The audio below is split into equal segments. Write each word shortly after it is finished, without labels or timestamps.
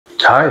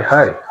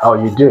Hi, how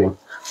are you doing?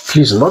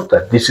 Please note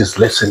that this is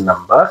lesson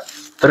number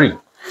 3.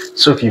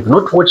 So if you've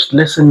not watched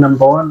lesson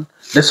number 1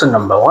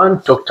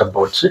 talked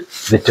about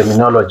the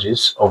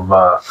terminologies of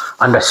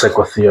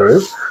under-circle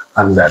theorem,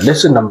 and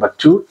lesson number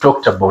 2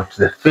 talked about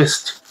the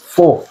first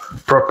 4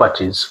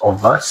 properties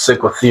of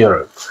circle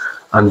theorem.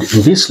 And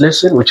in this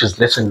lesson, which is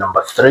lesson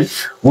number 3,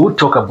 we'll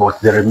talk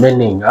about the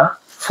remaining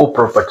 4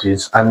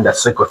 properties under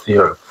circle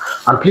theorem.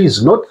 And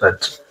please note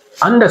that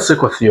under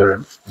circle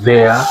theorem,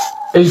 there are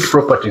 8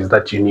 properties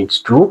that you need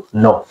to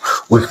know.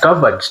 We've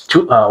covered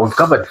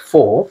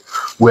 4.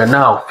 We're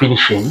now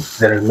finishing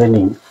the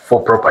remaining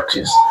 4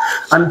 properties.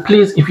 And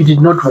please, if you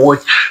did not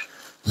watch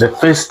the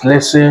first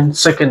lesson,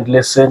 second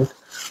lesson,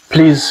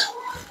 please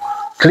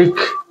click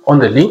on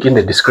the link in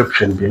the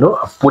description below.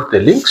 I've put the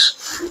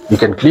links. You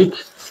can click.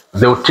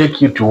 They'll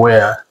take you to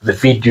where the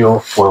video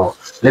for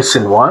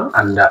lesson 1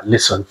 and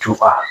lesson 2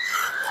 are.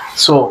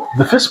 So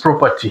the first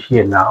property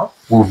here now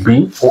will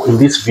be, or in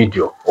this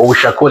video, or we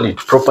shall call it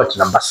property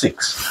number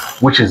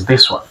 6, which is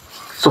this one.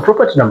 So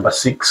property number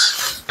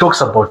 6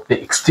 talks about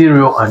the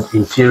exterior and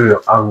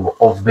interior angle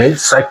of the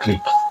cyclic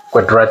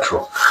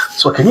quadrilateral.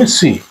 So can you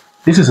see,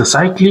 this is a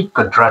cyclic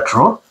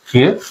quadrilateral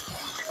here.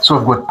 So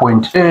we've got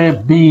point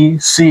A, B,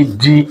 C,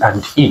 D,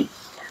 and E.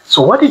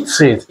 So what it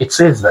says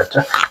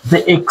that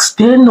the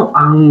external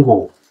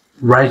angle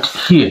right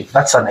here,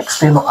 that's an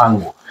external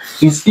angle,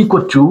 is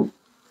equal to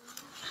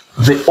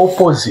the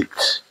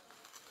opposite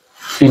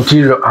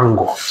interior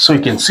angle. So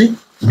you can see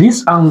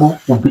this angle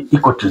will be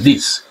equal to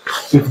this.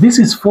 If this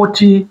is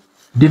 40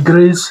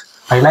 degrees,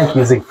 I like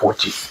using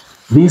 40.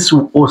 This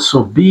will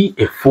also be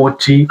a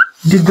 40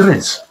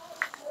 degrees.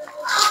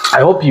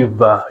 I hope you've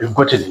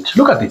gotten it.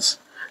 Look at this.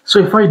 So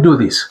if I do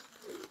this,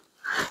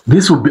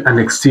 this will be an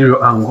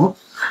exterior angle.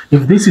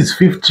 If this is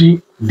 50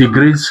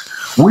 degrees,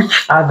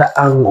 which other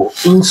angle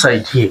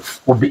inside here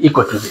will be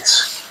equal to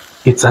this?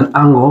 It's an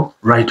angle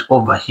right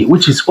over here,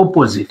 which is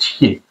opposite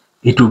here.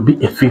 It will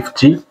be a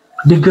 50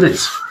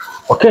 degrees.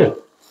 Okay,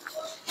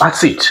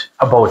 that's it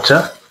about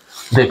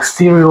the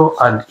exterior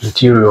and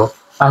interior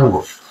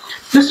angle.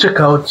 Let's check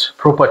out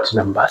property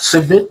number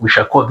 7. We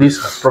shall call this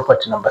as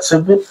property number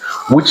 7,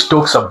 which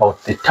talks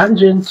about the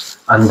tangent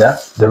and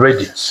the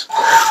radius.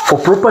 For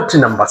property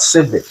number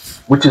 7,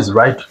 which is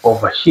right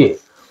over here,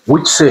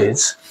 which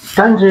says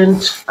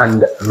tangent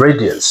and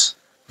radius,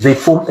 they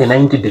form a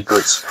 90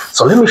 degrees.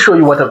 So let me show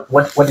you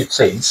what it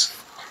says.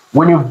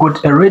 When you've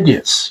got a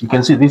radius, you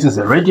can see this is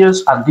a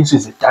radius and this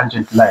is a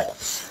tangent line.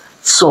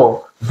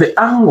 So the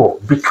angle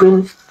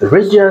between the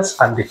radius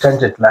and the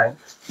tangent line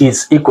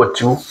is equal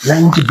to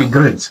 90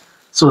 degrees.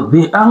 So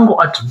the angle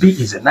at B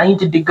is a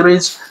 90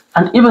 degrees,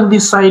 and even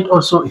this side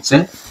also it's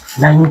a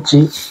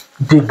 90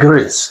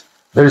 degrees.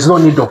 There is no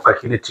need of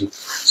calculating.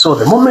 So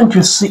the moment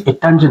you see a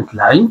tangent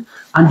line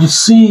and you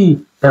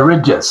see a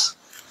radius,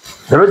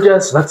 the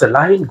radius, that's a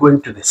line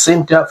going to the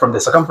center, from the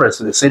circumference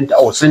to the center,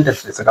 or center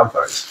to the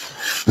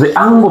circumference. The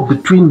angle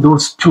between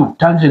those two,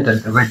 tangent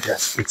and the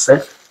radius, it's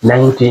at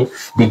 90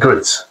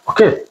 degrees.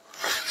 Okay,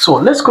 so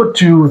let's go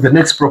to the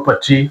next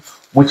property,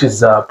 which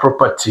is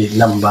property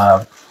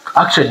number,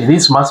 actually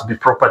this must be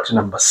property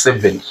number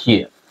 7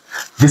 here.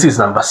 This is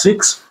number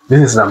 6,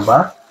 this is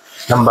number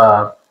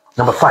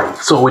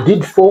 5. So we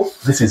did 4,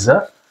 this is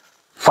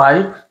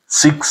 5,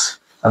 6,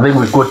 and then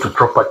we go to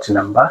property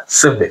number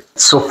 7.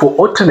 So for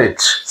alternate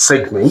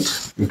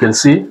segment, you can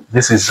see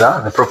this is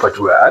the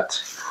property we're at.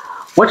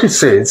 What it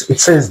says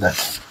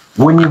that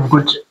when you've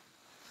got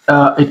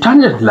a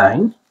tangent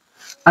line,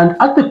 and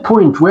at the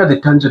point where the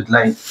tangent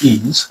line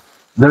is,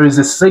 there is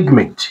a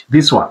segment,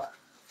 this one,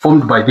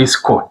 formed by this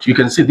chord. You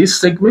can see this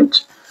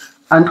segment,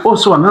 and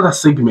also another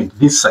segment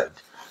this side.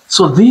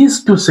 So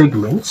these two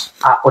segments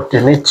are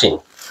alternating.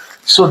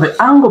 So the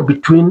angle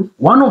between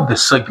one of the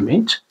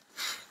segment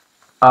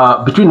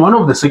and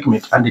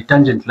the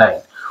tangent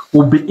line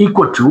will be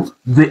equal to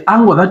the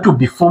angle that will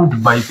be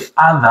formed by the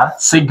other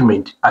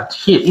segment at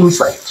here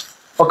inside.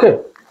 Okay,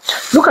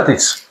 look at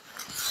this.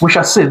 We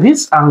shall say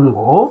this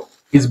angle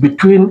is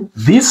between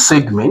this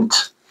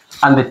segment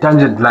and the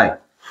tangent line.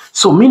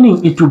 So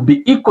meaning it will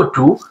be equal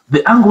to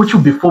the angle which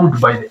will be formed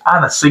by the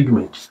other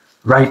segment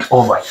right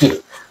over here.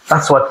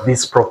 That's what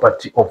this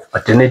property of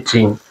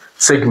alternating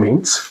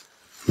segments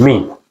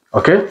mean.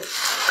 Okay,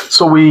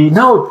 so we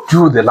now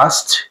do the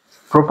last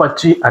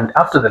property, and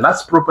after the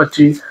last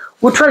property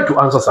we'll try to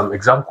answer some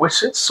exam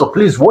questions. So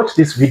please watch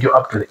this video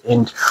up to the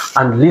end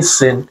and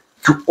listen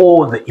to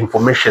all the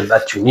information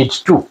that you need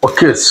to.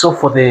 Okay, so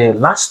for the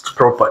last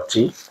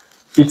property,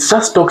 it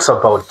just talks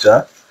about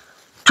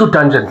 2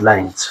 tangent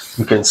lines.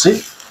 You can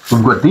see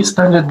we've got this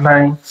tangent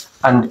line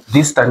and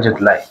this tangent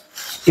line.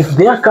 If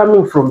they are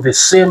coming from the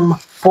same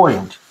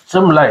point,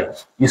 same line,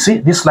 you see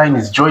this line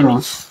is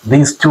joining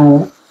these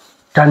 2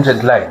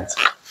 tangent lines,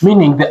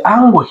 meaning the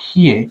angle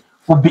here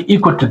will be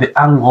equal to the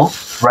angle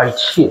right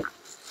here.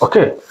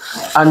 Okay,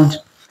 and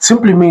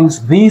simply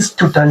means these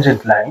 2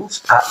 tangent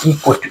lines are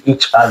equal to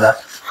each other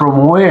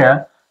from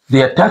where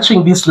they are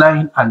touching this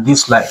line and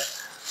this line.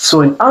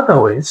 So in other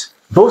words,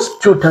 those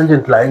two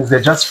tangent lines,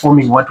 they're just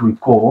forming what we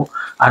call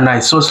an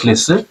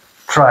isosceles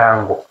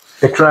triangle,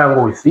 a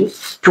triangle with the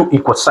two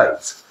equal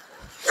sides.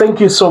 Thank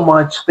you so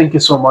much,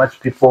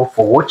 people,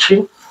 for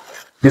watching.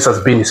 This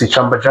has been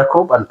Isichamba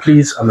Jacob, and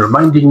please, I'm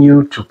reminding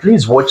you to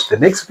please watch the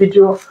next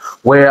video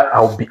where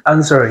I'll be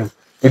answering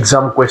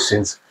exam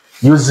questions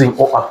using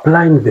or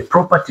applying the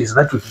properties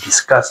that we've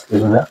discussed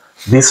in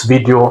this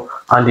video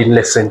and in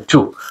lesson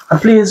 2. And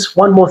please,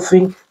 one more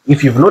thing,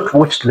 if you've not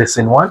watched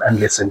lesson 1 and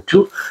lesson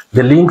 2,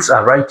 the links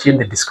are right here in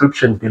the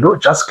description below.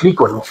 Just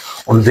click on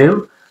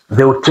them.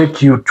 They will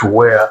take you to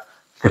where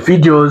the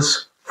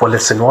videos for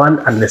lesson 1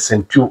 and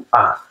lesson 2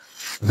 are.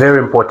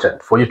 Very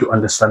important for you to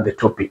understand the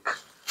topic.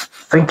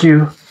 Thank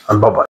you, and bye-bye.